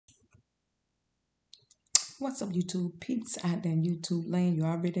What's up, YouTube peeps out there in YouTube land? You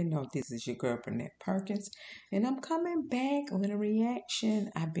already know this is your girl Burnett Perkins, and I'm coming back with a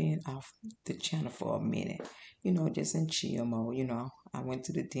reaction. I've been off the channel for a minute, just in chill mode. I went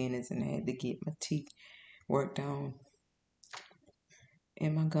to the dentist and I had to get my teeth worked on,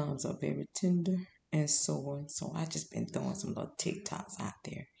 and my gums are very tender and sore. So I just been throwing some little TikToks out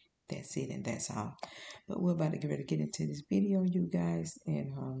there. That's it, and that's all. But we're about to get ready to get into this video, you guys,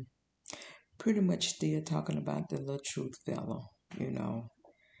 and pretty much still talking about the little truth fellow, you know,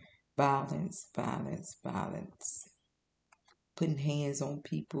 violence, violence, violence. Putting hands on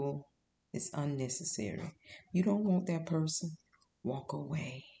people is unnecessary. You don't want that person, walk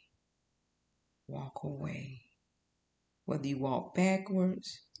away. Walk away. Whether you walk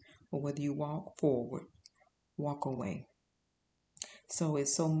backwards or whether you walk forward, walk away. So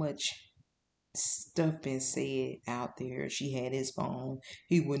it's so much stuff been said out there. She had his phone.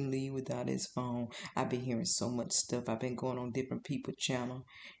 He wouldn't leave without his phone. I've been hearing so much stuff. I've been going on different people channel,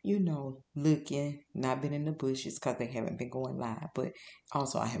 looking, not been in the bushes because they haven't been going live. But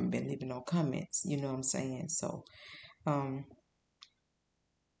also I haven't been leaving no comments. You know what I'm saying? So, hell,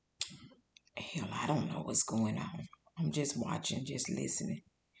 I don't know what's going on. I'm just watching, just listening.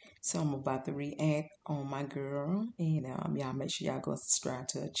 So I'm about to react on my girl, and y'all make sure y'all go subscribe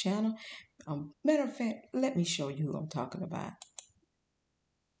to her channel. Matter of fact, let me show you who I'm talking about.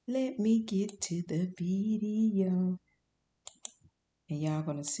 Let me get to the video, and y'all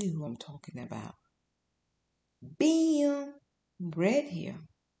gonna see who I'm talking about. Bam, right here,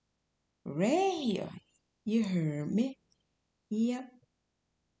 right here. You heard me? Yep,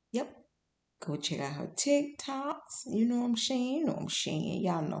 yep. Go check out her TikToks. You know what I'm saying? You know what I'm saying.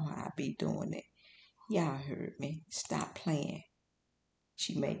 Y'all know how I be doing it. Y'all heard me. Stop playing.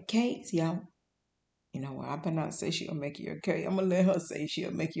 She make cakes, y'all. You know what? I better not say she'll make you a cake. I'm gonna let her say she'll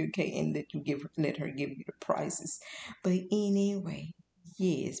make you a cake and let her give you the prices. But anyway,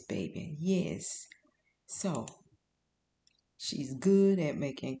 yes, baby, yes. So she's good at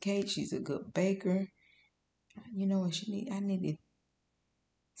making cake. She's a good baker. You know what she need? I need to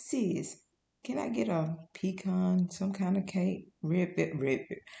sis. Can I get a pecan, some kind of cake? Red velvet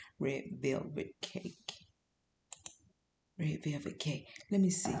cake. Red velvet cake. Let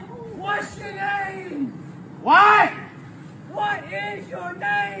me see. What's your name? What? What is your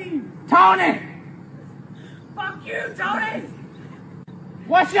name? Tony. Fuck you, Tony.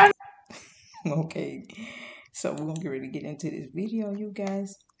 What's your Okay. So we're gonna get ready to get into this video, you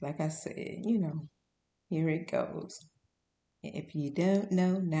guys. Like I said, here it goes. If you don't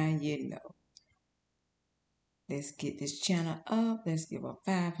know, now you know. Let's get this channel up. Let's give her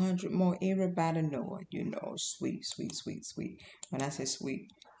 500 more. Everybody know it. Sweet, sweet, sweet, sweet. When I say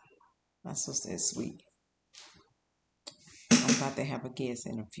sweet, I so said sweet. I'm about to have a guest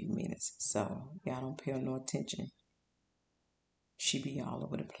in a few minutes, so y'all don't pay her no attention. She be all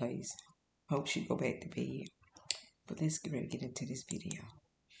over the place. Hope she go back to bed. But let's get ready to get into this video.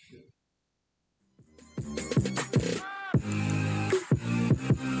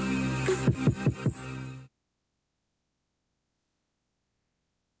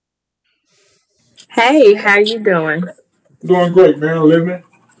 Hey, how you doing? Doing great, man. Living,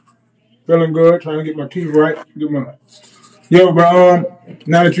 feeling good. Trying to get my teeth right. Yo, bro.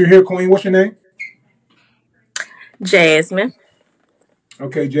 Now that you're here, Queen, what's your name? Jasmine.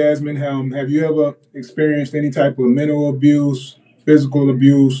 Okay, Jasmine. Have you ever experienced any type of mental abuse, physical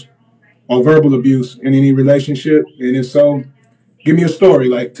abuse, or verbal abuse in any relationship? And if so, give me a story.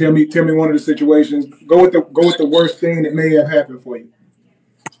 Like, tell me one of the situations. Go with the worst thing that may have happened for you.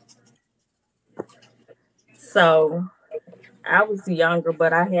 So, I was younger,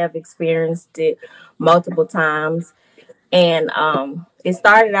 but I have experienced it multiple times. And it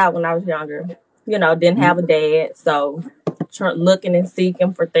started out when I was younger. Didn't have a dad, so looking and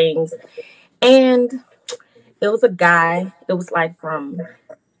seeking for things. And it was a guy. It was like from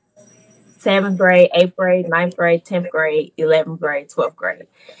 7th grade, 8th grade, 9th grade, 10th grade, 11th grade, 12th grade.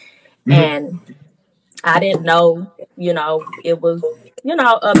 Mm-hmm. And I didn't know, it was,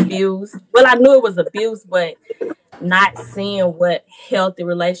 abuse. Well, I knew it was abuse, but not seeing what healthy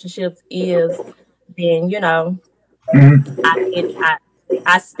relationships is, then, Mm-hmm. I did,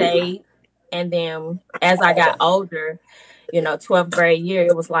 I stayed. And then as I got older, 12th grade year,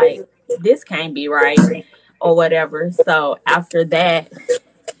 it was like, this can't be right or whatever. So after that,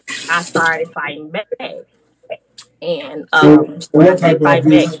 I started fighting back. And So, when I what say type of fight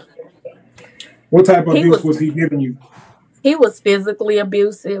back, abuse? What type of he abuse was was he giving you? he was physically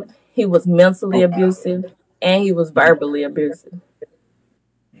abusive, he was mentally abusive, and he was verbally abusive.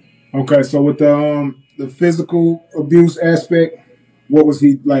 Okay, so with the physical abuse aspect, what was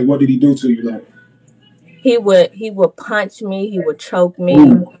he like? What did he do to you? Like, He would punch me. He would choke me.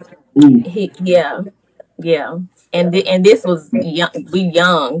 Ooh, ooh, Yeah. And this was young. We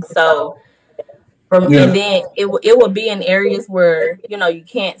young, so and yeah, then it would be in areas where you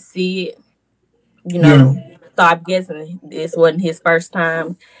can't see it. You yeah. know, so I'm guessing this wasn't his first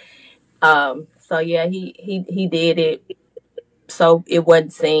time. So yeah, he did it so it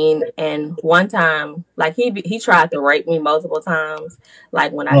wasn't seen. And one time, like he tried to rape me multiple times,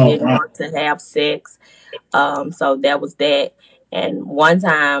 like when I Oh, didn't wow. want to have sex. So that was that. And one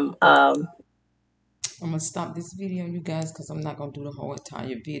time, I'm gonna stop this video, you guys, because I'm not gonna do the whole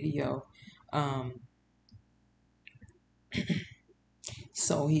entire video. Um,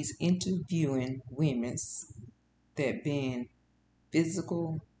 so he's interviewing women that been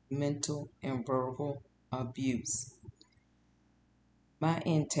physical, mental, and verbal abuse. My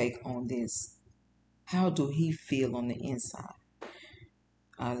intake on this: how do he feel on the inside?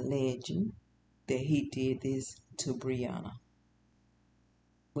 Alleging that he did this to Brianna.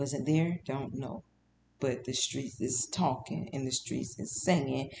 Wasn't there? Don't know. But the streets is talking and the streets is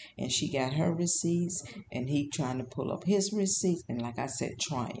singing, and she got her receipts and he trying to pull up his receipts, and like I said,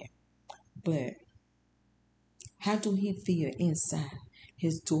 trying. But how do he feel inside?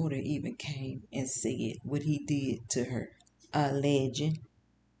 His daughter even came and said what he did to her. Alleging.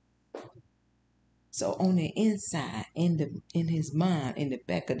 So on the inside, in his mind, in the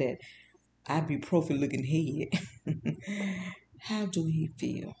back of that ibuprofen looking head, how do he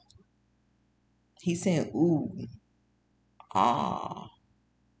feel? He's saying, ooh, ah,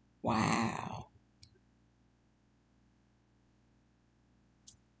 wow.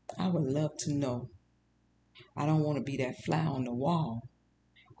 I would love to know. I don't want to be that fly on the wall.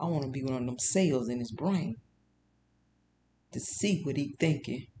 I want to be one of them cells in his brain to see what he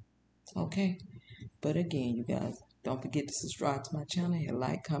thinking. Okay? But again, you guys, don't forget to subscribe to my channel, hit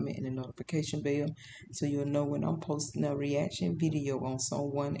like, comment, and the notification bell so you'll know when I'm posting a reaction video on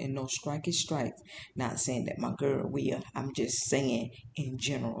someone. And no strike is strike. Not saying that my girl will. I'm just saying in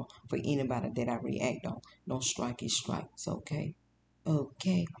general for anybody that I react on. No strike is strikes. Okay?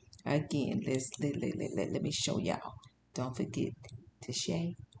 Okay. Again, let me show y'all. Don't forget to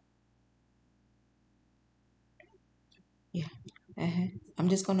share. Yeah. I'm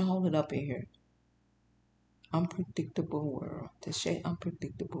just gonna hold it up in here. Unpredictable world. To share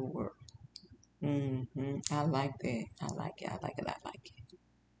unpredictable world. I like that. I like it. I like it. I like it.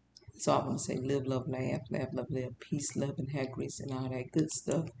 So I want to say live, love, laugh, love, peace, love, and have grace and all that good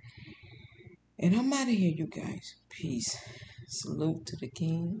stuff. And I'm out of here, you guys. Peace. Salute to the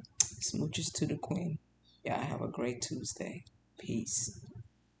king. Smooches to the queen. Y'all have a great Tuesday. Peace.